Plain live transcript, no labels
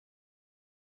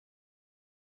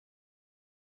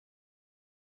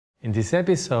In this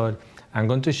episode, I'm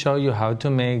going to show you how to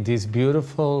make these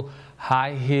beautiful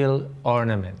high heel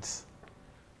ornaments.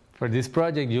 For this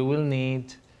project, you will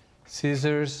need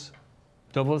scissors,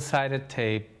 double-sided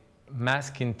tape,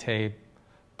 masking tape,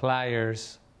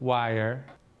 pliers, wire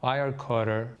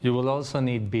cutter. You will also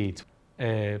need beads,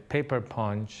 a paper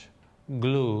punch,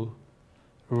 glue,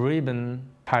 ribbon,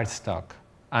 cardstock,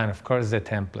 and of course the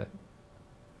template.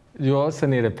 You also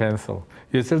need a pencil.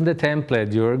 Using the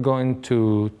template, you're going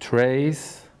to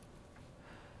trace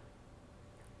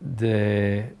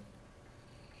the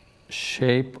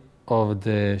shape of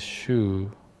the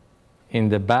shoe in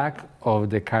the back of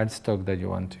the cardstock that you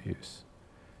want to use.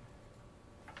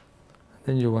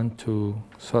 Then you want to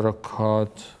sort of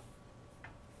cut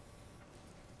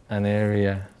an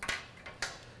area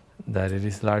that it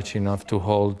is large enough to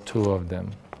hold two of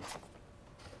them.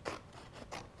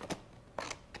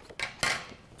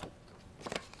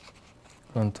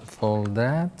 Going to fold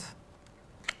that,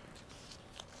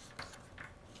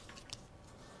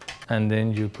 and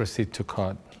then you proceed to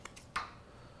cut.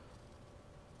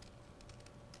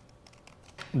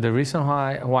 The reason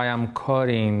why I'm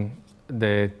cutting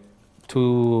the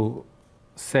two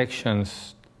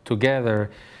sections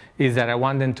together is that I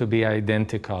want them to be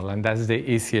identical, and that's the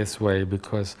easiest way,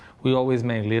 because we always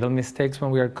make little mistakes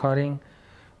when we are cutting,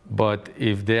 but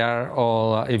if they are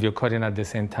all, if you're cutting at the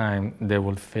same time, they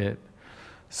will fit.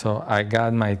 So I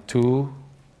got my two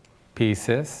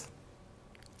pieces.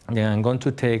 Then I'm going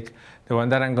to take the one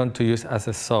that I'm going to use as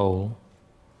a sole,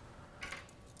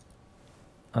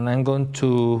 and I'm going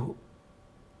to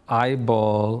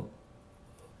eyeball,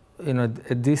 a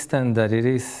distance that it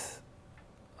is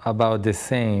about the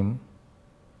same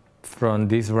from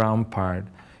this round part.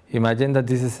 Imagine that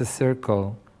this is a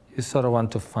circle. You sort of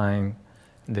want to find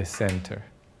the center.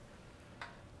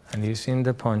 And using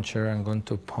the puncher, I'm going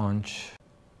to punch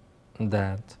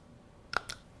that.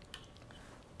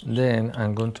 Then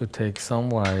I'm going to take some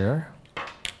wire,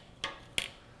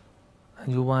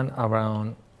 and you want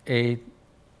around 8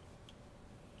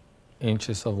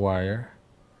 inches of wire.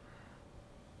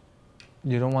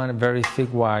 You don't want a very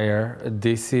thick wire.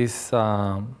 This is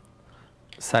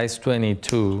size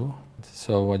 22.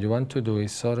 So what you want to do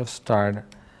is sort of start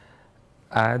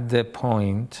at the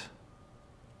point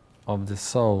of the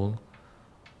sole,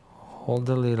 hold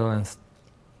a little and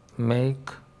make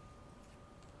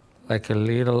like a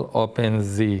little open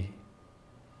Z,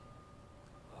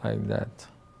 like that.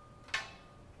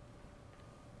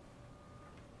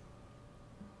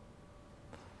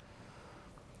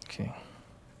 Okay.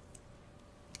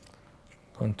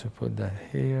 Going to put that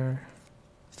here,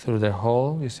 through the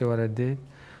hole. You see what I did?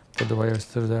 Put the wires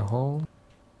through the hole,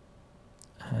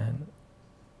 and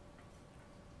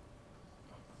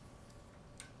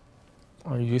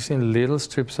I'm using little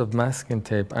strips of masking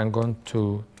tape. I'm going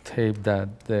to tape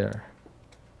that there.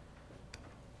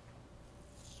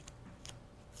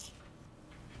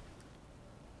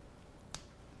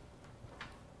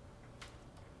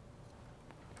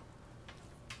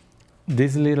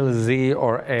 This little Z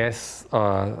or S,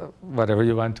 whatever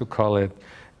you want to call it,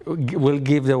 will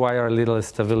give the wire a little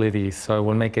stability, so it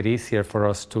will make it easier for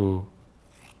us to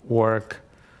work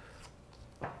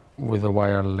with the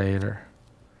wire later.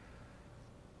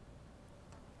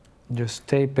 Just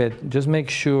tape it. Just make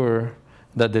sure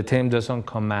that the tape doesn't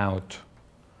come out.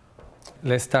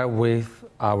 Let's start with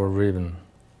our ribbon.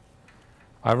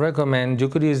 I recommend, you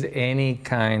could use any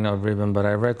kind of ribbon, but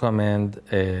I recommend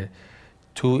a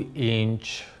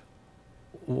 2-inch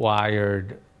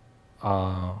wired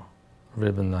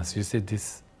ribbon. As you see,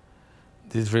 this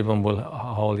ribbon will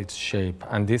hold its shape,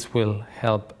 and this will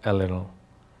help a little.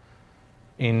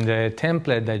 In the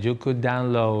template that you could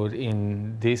download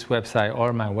in this website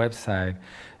or my website,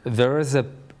 there's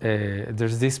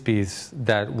this piece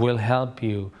that will help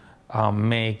you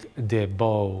make the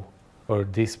bow, or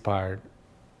this part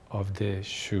of the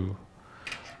shoe.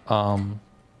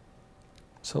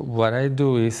 So what I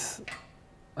do is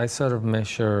I sort of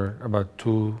measure about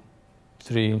 2-3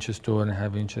 inches,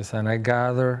 2.5 inches, and I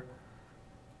gather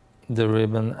the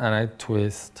ribbon and I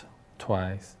twist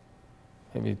twice,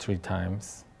 maybe 3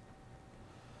 times,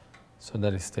 so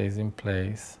that it stays in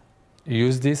place.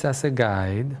 Use this as a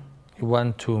guide. You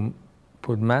want to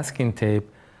put masking tape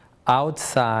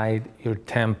outside your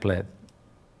template.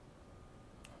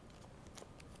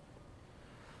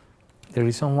 The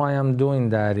reason why I'm doing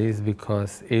that is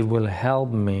because it will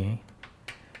help me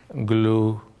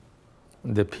glue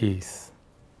the piece.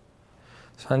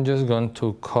 So I'm just going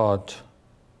to cut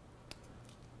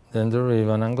then the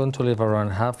ribbon. I'm going to leave around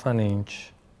 1/2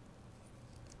 inch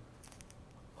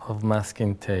of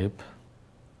masking tape.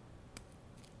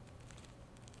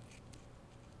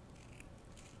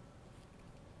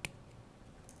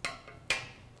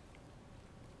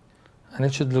 And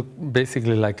it should look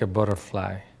basically like a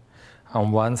butterfly.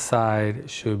 On one side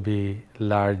should be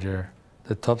larger,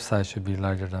 the top side should be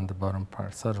larger than the bottom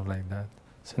part, sort of like that.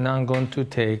 So now I'm going to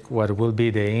take what will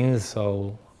be the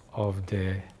insole of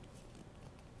the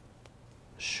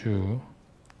shoe,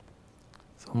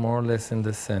 so more or less in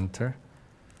the center.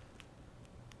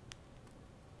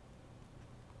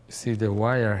 You see, the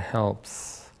wire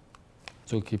helps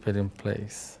to keep it in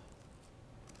place.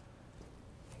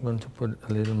 I'm going to put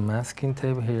a little masking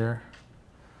tape here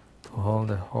to hold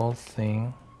the whole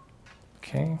thing.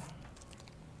 Okay,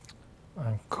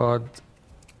 and cut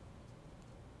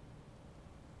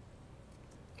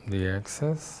the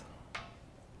excess.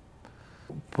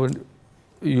 Put,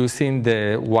 using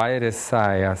the widest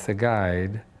side as a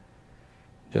guide,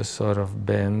 just sort of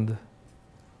bend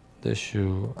the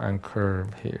shoe and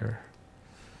curve here.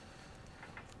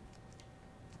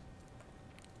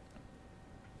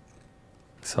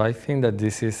 So I think that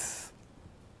this is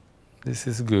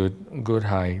good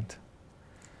height.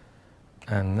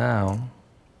 And now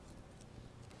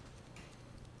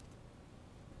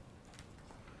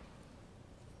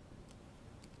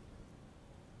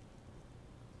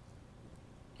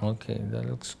okay, that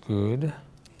looks good.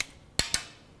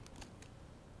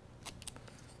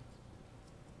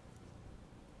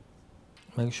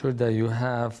 Make sure that you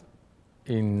have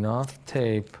enough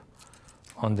tape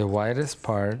on the widest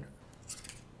part,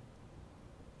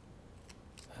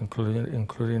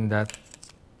 including that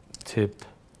tip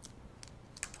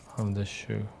of the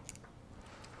shoe.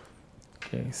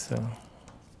 Okay, so I'm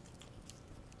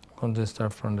going to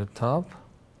start from the top.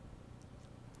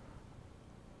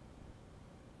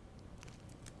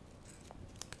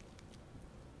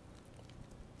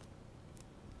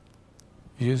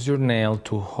 Use your nail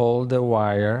to hold the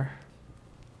wire.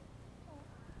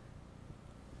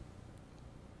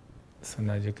 So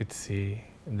now you could see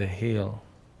the heel.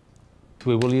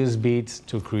 We will use beads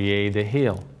to create the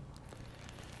heel.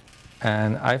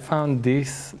 And I found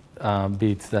these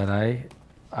beads that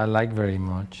I like very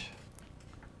much.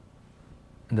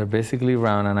 They're basically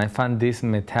round, and I found this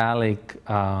metallic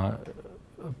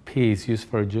piece used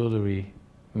for jewelry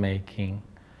making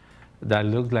that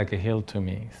looked like a heel to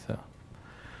me.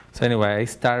 So anyway, I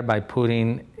start by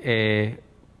putting a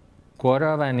 1/4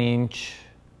 of an inch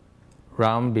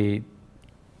round bead,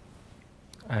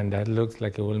 and that looks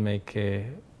like it will make a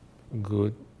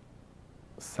good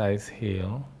size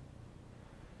heel.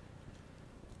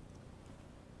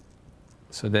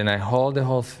 So then I hold the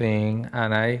whole thing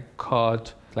and I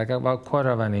cut like about 1/4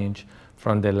 of an inch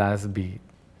from the last bead.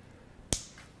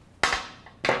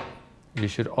 You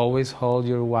should always hold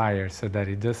your wire so that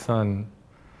it doesn't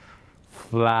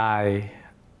fly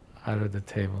out of the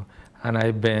table. And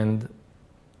I bend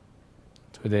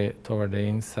toward the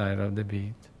inside of the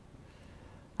bead.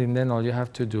 And then all you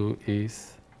have to do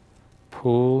is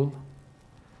pull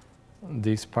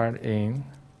this part in,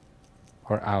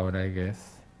 or out, I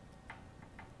guess.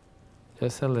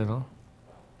 Just a little.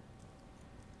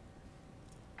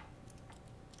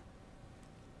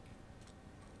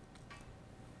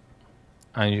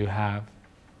 And you have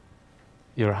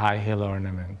your high heel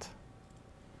ornament.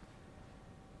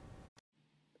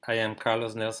 I am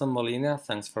Carlos Nelson Molina.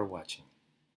 Thanks for watching.